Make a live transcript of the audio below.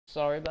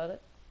Sorry about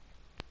it.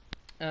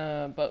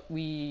 But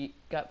we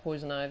got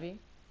Poison Ivy,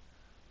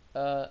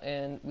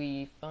 and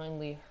we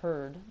finally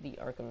heard the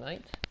Arkham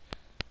Knight.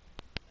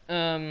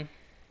 And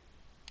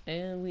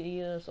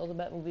we saw the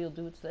Batmobile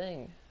do its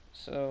thing.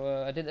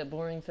 So I did that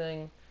boring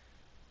thing.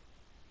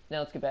 Now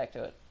let's get back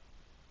to it.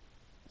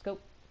 Let's go.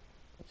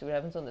 Let's see what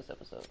happens on this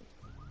episode.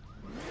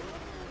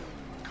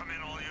 Come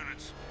in, all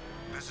units.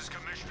 This is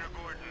Commissioner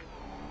Gordon.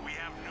 We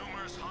have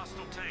numerous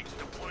hostile tanks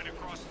deployed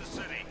across the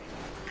city.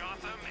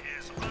 Gotham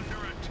is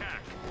under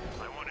attack.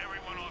 I want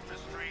everyone off the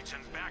streets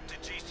and back to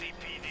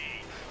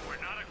GCPD.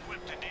 We're not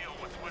equipped to deal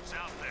with what's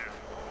out there.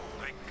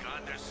 Thank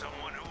God there's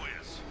someone who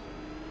is.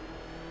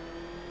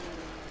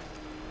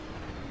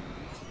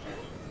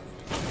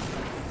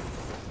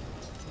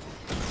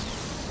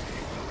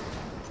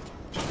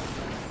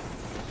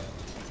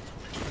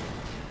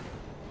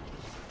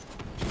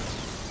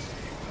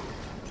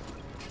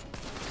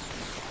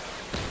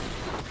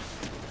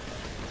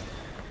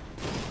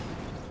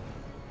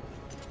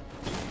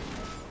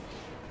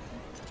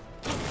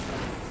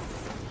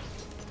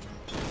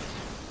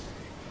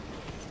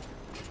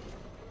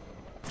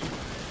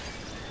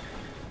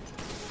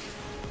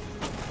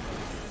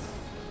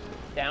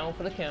 Down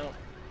for the count.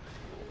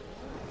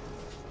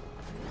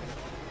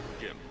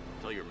 Jim,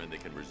 tell your men they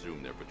can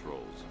resume their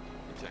patrols.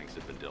 The tanks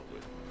have been dealt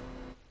with.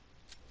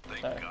 Thank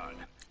Sorry. God.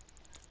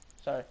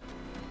 Sorry.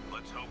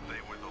 Let's hope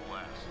they were the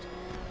last.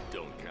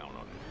 Don't count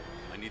on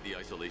it. I need the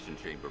isolation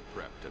chamber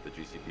prepped at the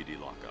GCPD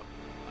lockup.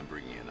 I'm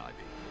bringing in Ivy.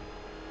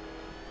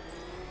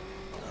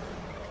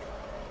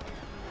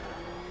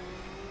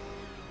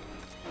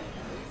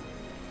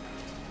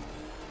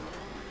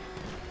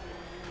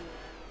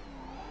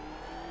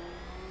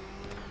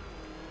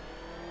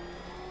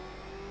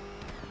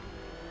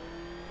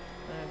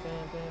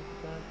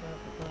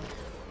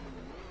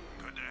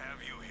 Good to have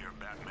you here,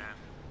 Batman.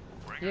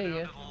 Bring Yeah, her down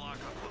yeah. to the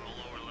lockup on the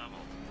lower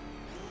level.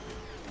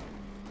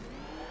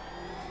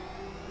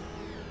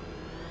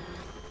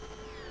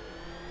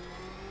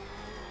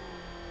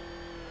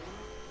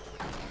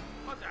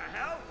 What the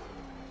hell?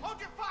 Hold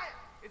your fire!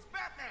 It's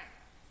Batman!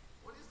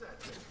 What is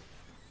that thing?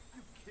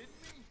 You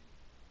kidding me?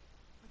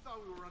 I thought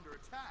we were under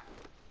attack.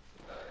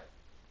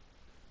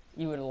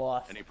 You would have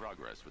lost. Any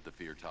progress with the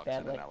fear toxin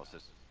Badly.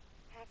 analysis?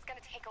 It's gonna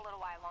take a little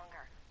while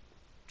longer.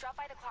 Drop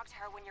by the clock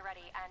tower when you're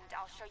ready, and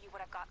I'll show you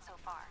what I've got so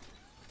far.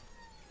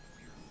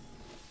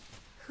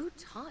 Who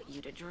taught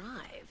you to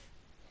drive?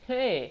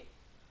 Hey.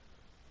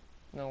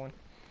 No one.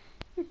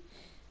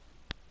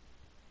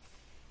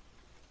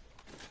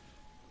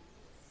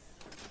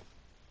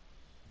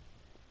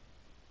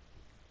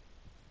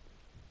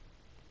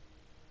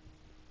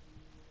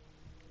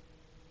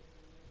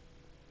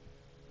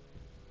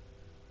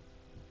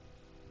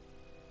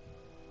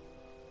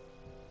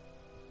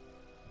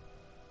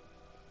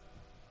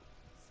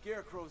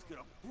 Scarecrow's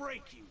gonna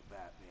break you,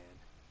 Batman.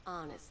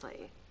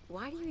 Honestly,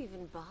 why do you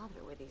even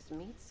bother with these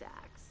meat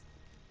sacks?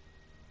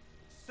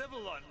 Civil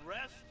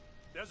unrest?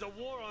 There's a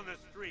war on the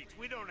streets.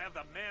 We don't have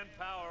the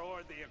manpower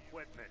or the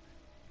equipment.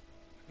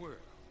 Well,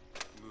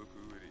 look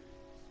who it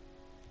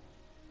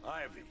is.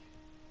 Ivy.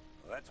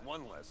 Well, that's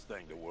one less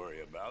thing to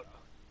worry about.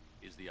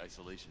 Is the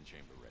isolation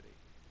chamber ready?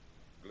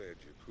 Glad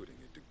you're putting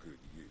it to good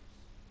use.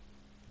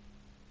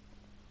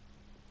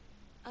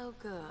 Oh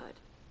good,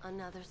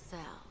 another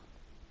cell.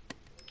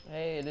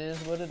 Hey, it is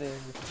what it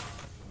is.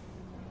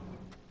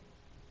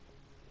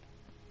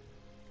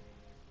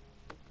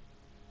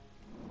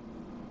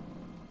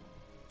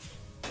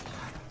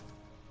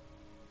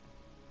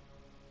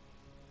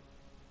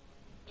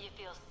 You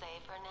feel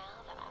safer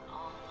now that I'm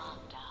all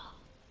locked up?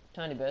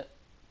 Tiny bit.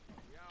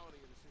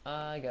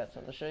 I got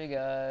something to show you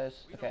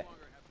guys. Okay.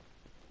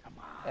 Come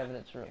on.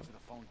 Evidence room. Answer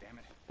the phone, damn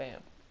it.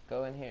 Bam.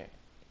 Go in here.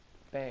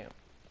 Bam.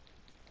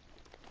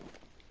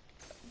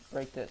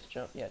 Break this.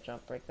 Jump. Yeah,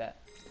 jump. Break that.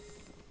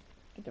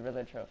 Get the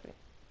Riddler trophy.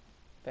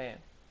 Bam.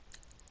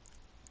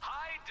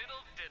 Hi,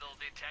 diddle diddle,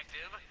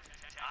 detective.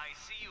 I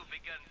see you've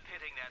begun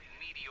pitting that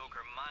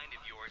mediocre mind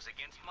of yours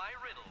against my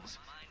riddles.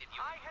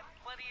 I had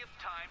plenty of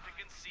time to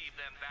conceive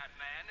them,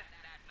 Batman.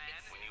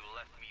 When you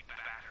left me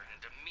battered and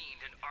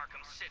demeaned in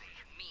Arkham City.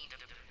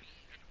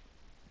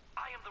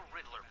 I am the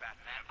Riddler,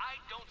 Batman. I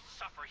don't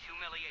suffer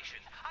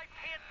humiliation. I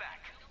pay it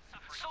back.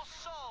 So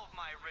solve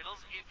my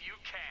riddles if you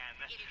can.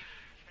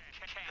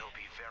 They'll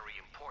be very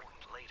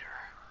important later.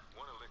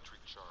 One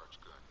electric charge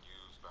gun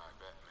used by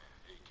Batman,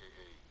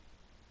 a.k.a.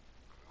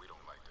 We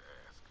don't like to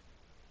ask.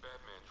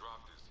 Batman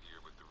dropped this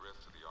here with the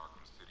rest of the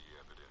Arkham City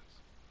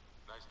evidence.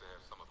 Nice to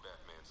have some of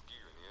Batman's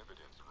gear in the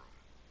evidence room.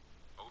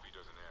 Hope he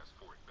doesn't ask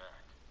for it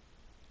back.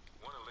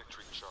 One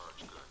electric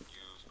charge gun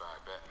used by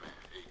Batman,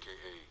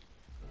 a.k.a.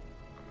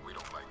 We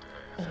don't like to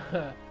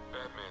ask.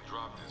 Batman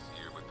dropped this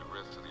here with the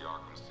rest of the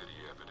Arkham City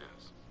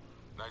evidence.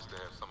 Nice to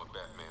have some of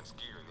Batman's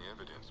gear in the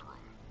evidence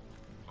room.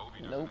 Hope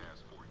he doesn't Nope.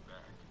 ask for it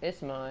back.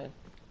 It's mine.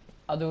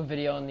 I'll do a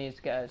video on these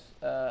guys.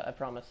 I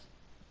promise.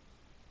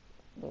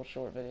 Little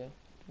short video.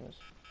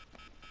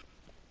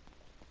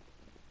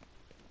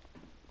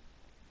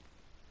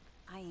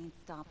 I ain't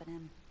stopping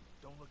him.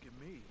 Don't look at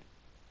me.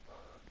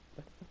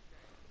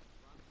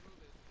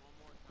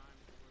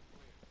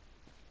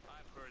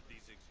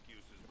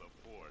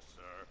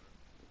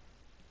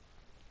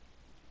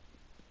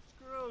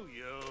 Screw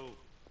you.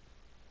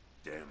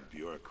 Damn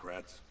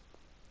bureaucrats.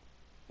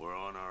 We're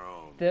on our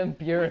own. Them We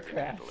can bureaucrats.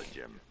 handle it,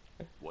 Jim.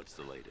 What's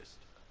the latest?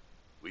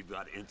 We've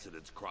got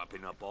incidents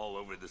cropping up all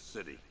over the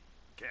city.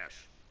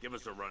 Cash, give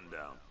us a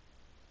rundown.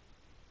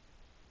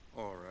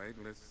 All right,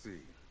 let's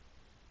see.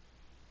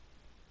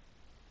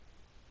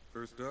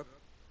 First up,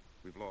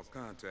 we've lost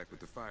contact with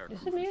the fire crew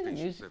Is from it me or the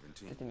Station music?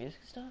 17. Did the music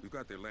stop? We've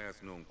got their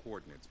last known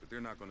coordinates, but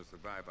they're not going to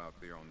survive out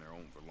there on their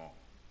own for long.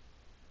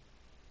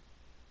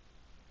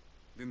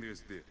 Then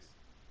there's this.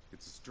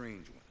 It's a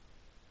strange one.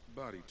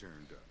 Body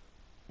turned up.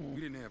 We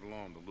didn't have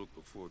long to look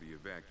before the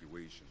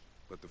evacuation,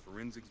 but the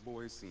forensics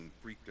boys seemed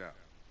freaked out.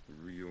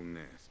 Real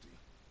nasty.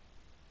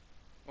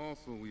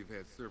 Also, we've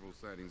had several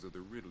sightings of the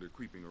Riddler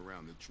creeping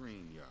around the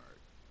train yard.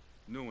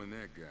 Knowing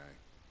that guy,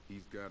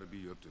 he's got to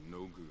be up to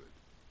no good.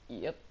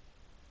 Yep.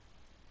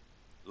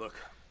 Look,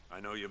 I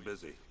know you're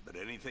busy, but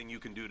anything you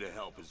can do to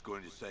help is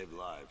going to save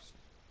lives.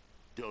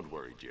 Don't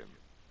worry, Jim.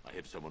 I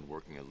have someone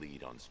working a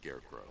lead on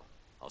Scarecrow.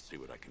 I'll see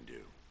what I can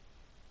do.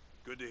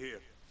 Good to hear.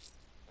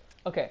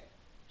 Okay.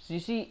 So you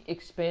see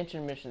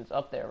expansion missions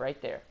up there, right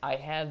there. I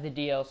have the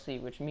DLC,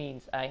 which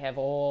means I have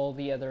all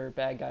the other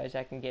bad guys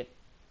I can get.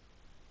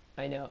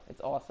 I know, it's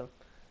awesome.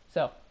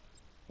 So,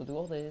 we'll do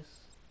all this.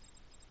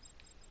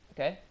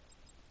 Okay?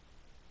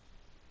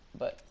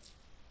 But,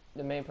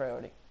 the main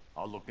priority.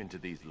 I'll look into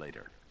these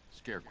later.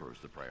 Scarecrow's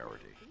the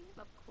priority.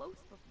 Up close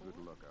before.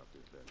 Good luck out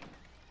there, Batman.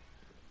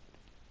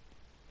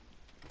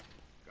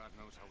 God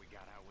knows how we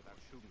got out without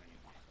shooting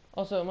anyone.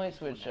 Also, I might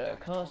switch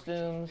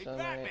costumes. Hey, I might...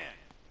 Batman!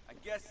 I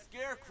guess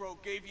Scarecrow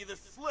gave you the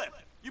slip.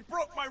 You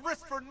broke my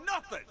wrist for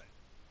nothing!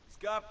 He's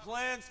got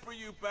plans for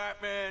you,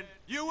 Batman.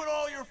 You and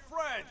all your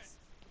friends.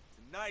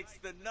 Tonight's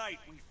the night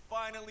we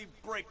finally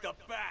break the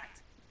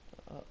bat.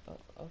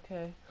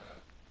 Okay.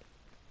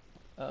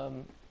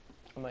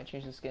 I might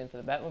change the skin for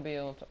the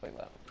Batmobile, stuff like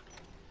that.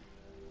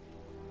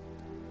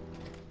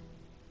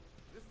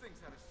 This thing's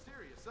had a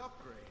serious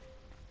upgrade.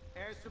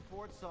 Air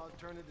support saw it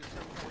turn into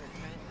some kind of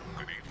tank.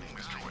 Good evening,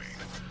 Mr.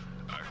 Wayne.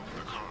 I hope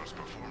the car's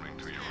performing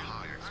to your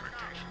high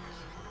expectations.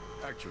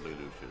 Actually,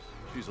 Lucius,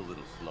 she's a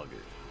little sluggish.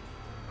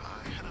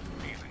 I had a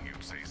feeling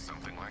you'd say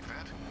something like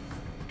that.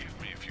 Give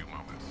me a few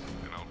moments,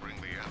 and I'll bring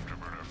the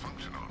afterburner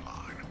function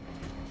online.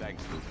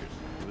 Thanks, Lucius.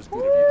 It was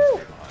good of you to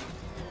stay behind.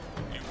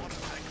 You want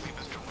to thank me,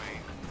 Mr.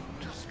 Wayne?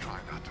 Just try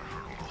not to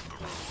hurtle off the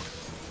road.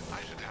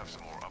 I should have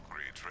some more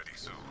upgrades ready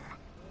soon.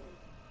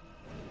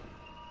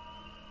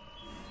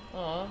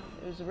 Aw,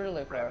 it was a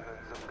Riddler car.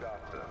 Residents of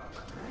Gotham,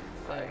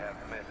 I Dang. have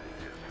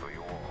messages for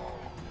you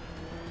all.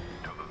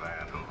 To the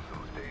vandals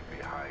who stayed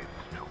behind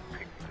to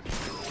pick the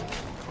true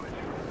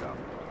pleasure of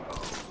Gotham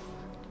alone.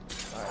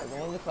 Alright, we're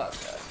going to the clock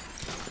side.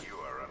 You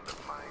are under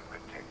my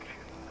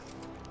protection.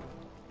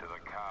 To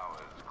the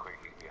cowards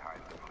quaking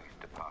behind the police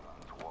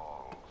department's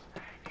walls,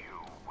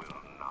 you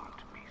will not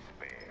be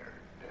spared.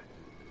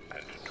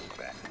 And to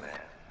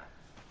Batman,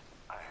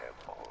 I have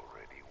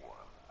already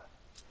won.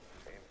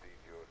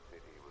 Emptied your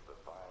city with a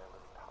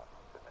violent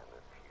toxin and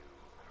a few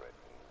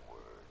threatening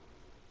words.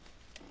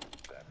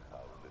 That's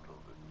how little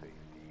the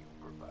safety you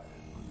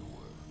provided was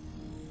worth.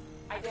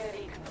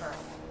 Identity confirmed.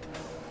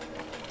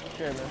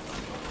 Sure, man.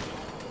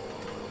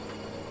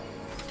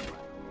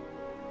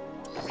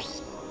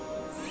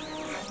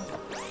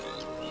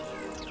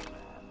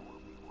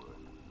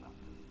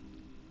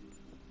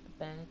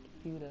 Back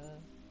computer.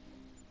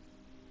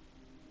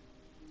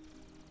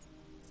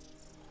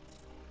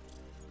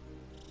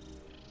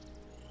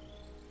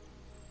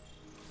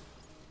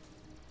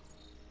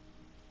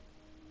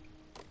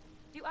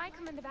 Do I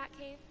come in the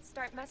Batcave,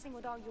 start messing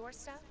with all your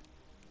stuff?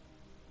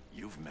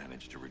 You've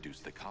managed to reduce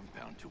the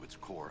compound to its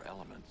core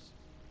elements.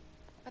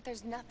 But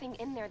there's nothing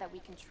in there that we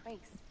can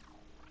trace.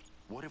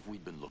 What if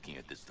we've been looking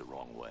at this the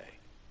wrong way?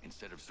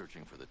 Instead of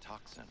searching for the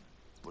toxin,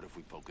 what if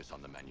we focus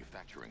on the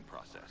manufacturing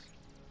process?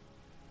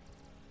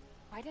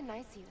 Why didn't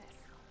I see this?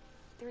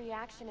 The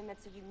reaction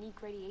emits a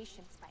unique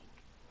radiation spike.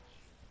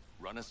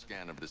 Run a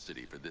scan of the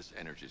city for this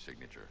energy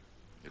signature.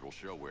 It will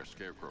show where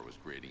Scarecrow is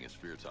creating a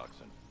sphere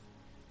toxin.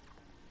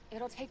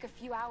 It'll take a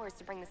few hours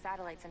to bring the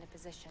satellites into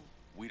position.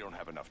 We don't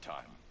have enough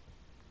time.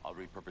 I'll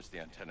repurpose the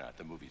antenna at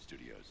the movie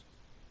studios.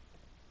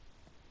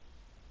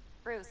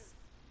 Bruce,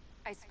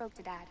 I spoke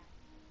to Dad.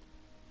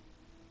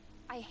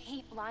 I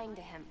hate lying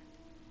to him.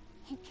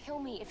 He'd kill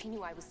me if he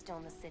knew I was still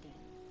in the city.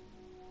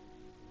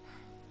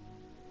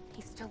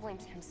 He still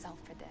blames himself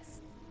for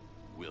this.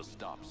 We'll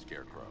stop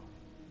Scarecrow.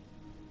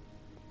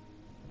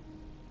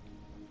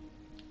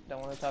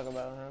 Don't want to talk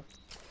about it, huh?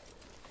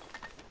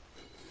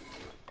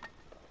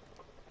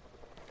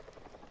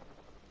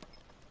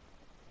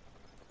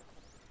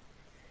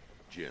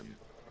 Jim,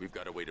 we've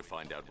got a way to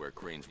find out where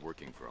Crane's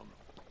working from.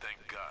 Thank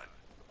God.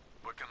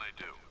 What can I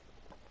do?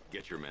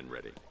 Get your men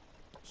ready.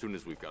 Soon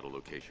as we've got a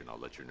location, I'll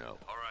let you know.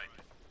 All right.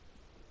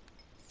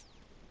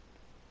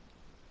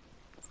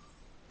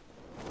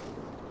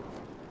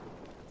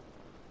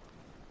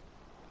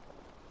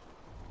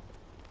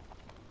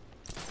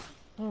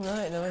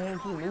 Alright, now we're heading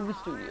to the movie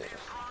studios.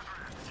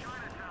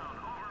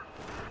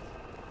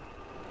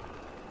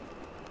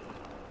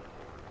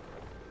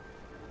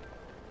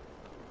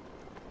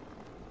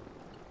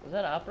 Is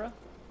that opera?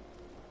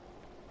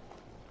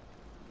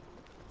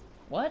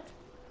 What?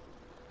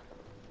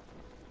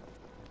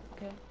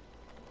 Okay.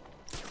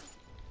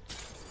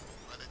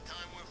 By the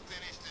time we're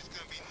finished, there's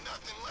gonna be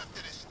nothing left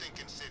of this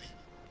stinking city.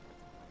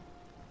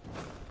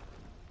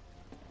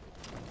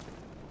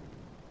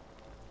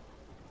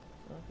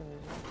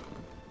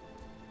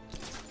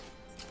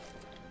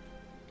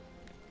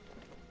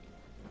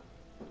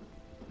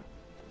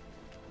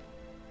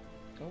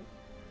 Oh.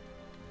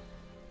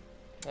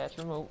 That's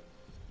remote.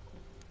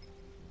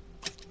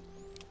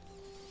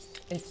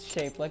 It's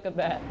shaped like a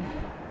bat.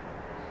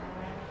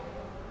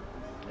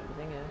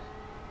 Everything is.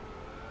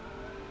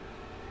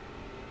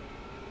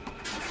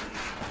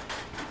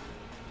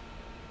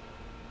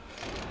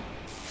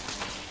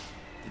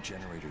 The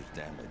generator's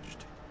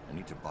damaged. I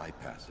need to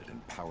bypass it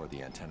and power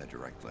the antenna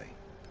directly.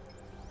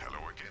 Hello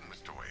again,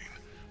 Mr. Wayne.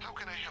 How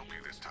can I help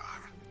you this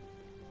time?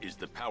 Is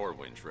the power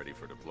winch ready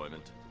for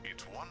deployment?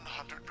 It's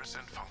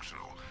 100%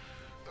 functional.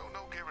 Though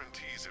no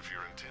guarantees if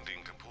you're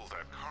intending to pull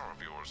that car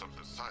of yours up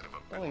the side of a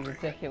Oh, building.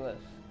 ridiculous.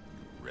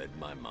 You read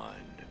my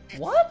mind. It's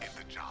What? in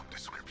the job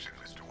description,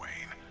 Mr.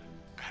 Wayne.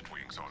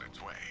 Batwing's on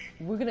its way.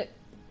 We're gonna...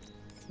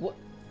 What?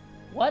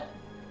 What?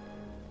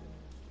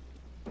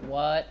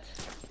 What?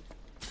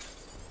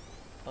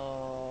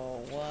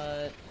 Oh,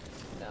 what?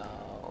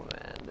 No,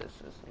 man, this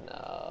is...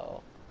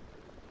 No.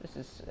 This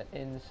is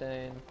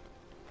insane.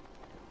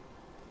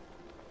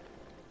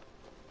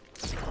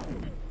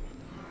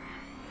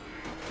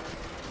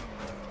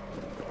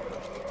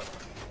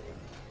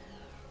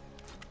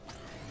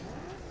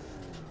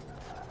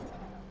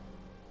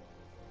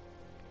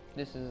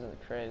 This is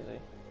crazy.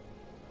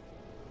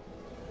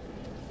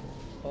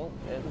 Oh,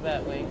 there's a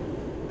bat wing.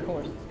 Of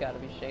course, it's gotta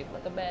be shaped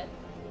like a bat.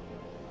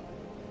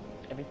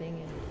 Everything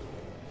is.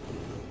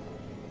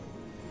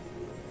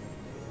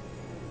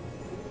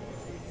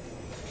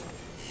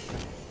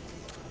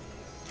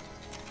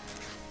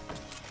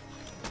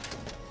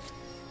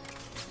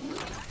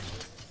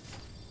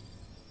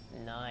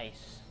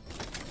 Nice.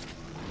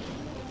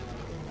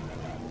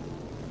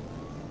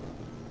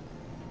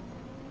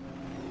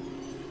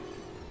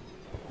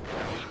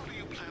 How do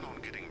you plan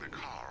on getting the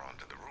car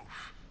onto the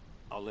roof?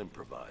 I'll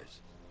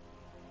improvise.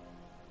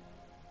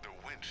 The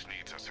winch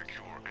needs a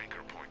secure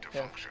anchor point to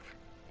Yeah. function.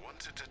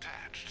 Once it's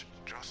attached,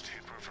 just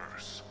hit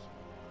reverse.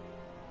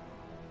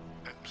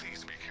 And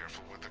please be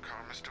careful with the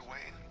car, Mr.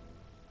 Wayne.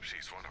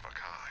 She's one of a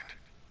kind.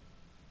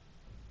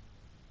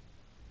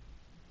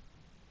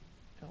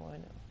 Oh, I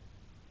know.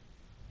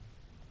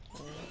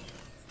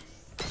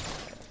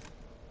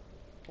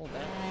 Hold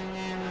that. Oh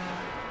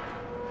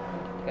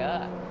my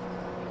god.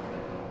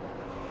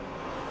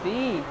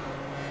 Beef!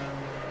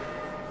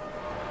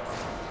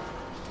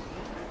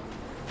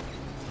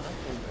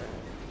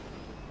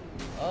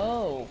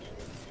 Oh!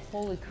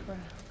 Holy crap.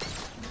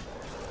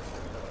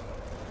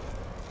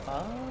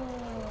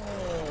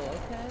 Oh,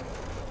 okay.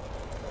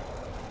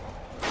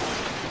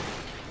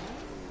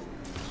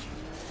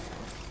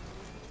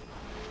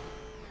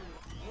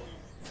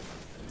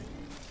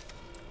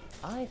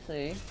 I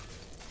see.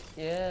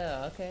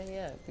 Yeah, okay,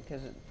 yeah,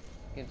 because it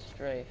gets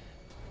strafe.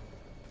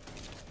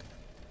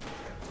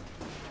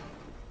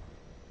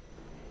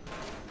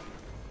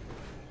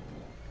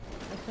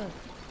 Makes sense.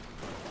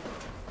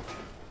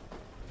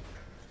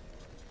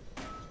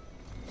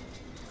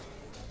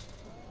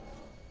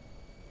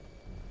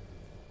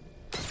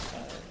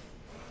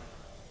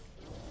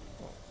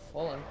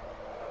 Hold on.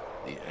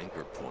 The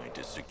anchor point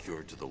is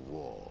secured to the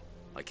wall.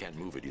 I can't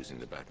move it using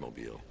the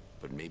Batmobile,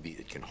 but maybe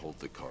it can hold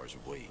the car's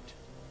weight.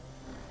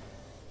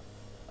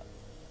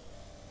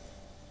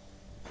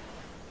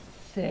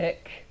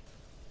 Sick.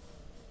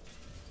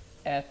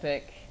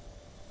 Epic.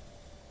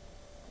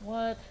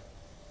 What?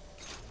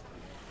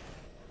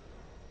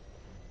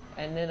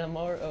 And then I'm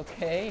more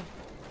okay?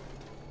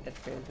 That's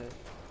crazy.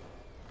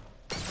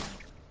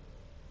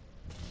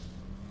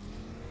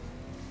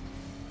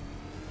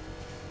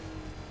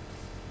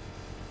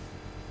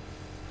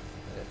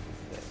 This is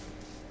sick.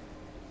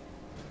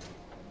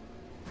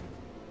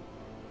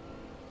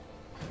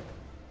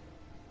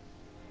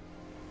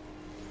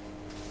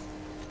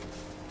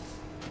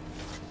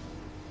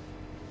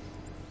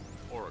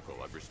 Oracle,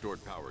 I've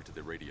restored power to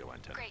the radio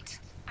antenna. Great.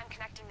 I'm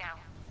connecting now.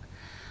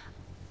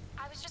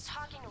 I was just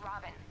talking to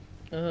Robin.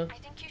 I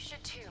think you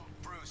should too.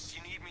 Bruce,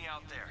 you need me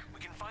out there. We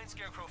can find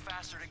Scarecrow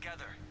faster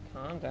together.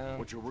 Calm down.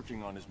 What you're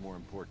working on is more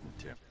important,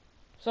 Tim.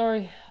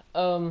 Sorry.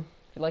 If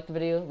you liked the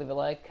video, leave a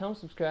like, comment,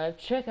 subscribe,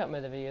 check out my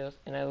other videos,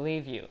 and I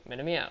leave you.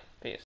 Minute me out. Peace.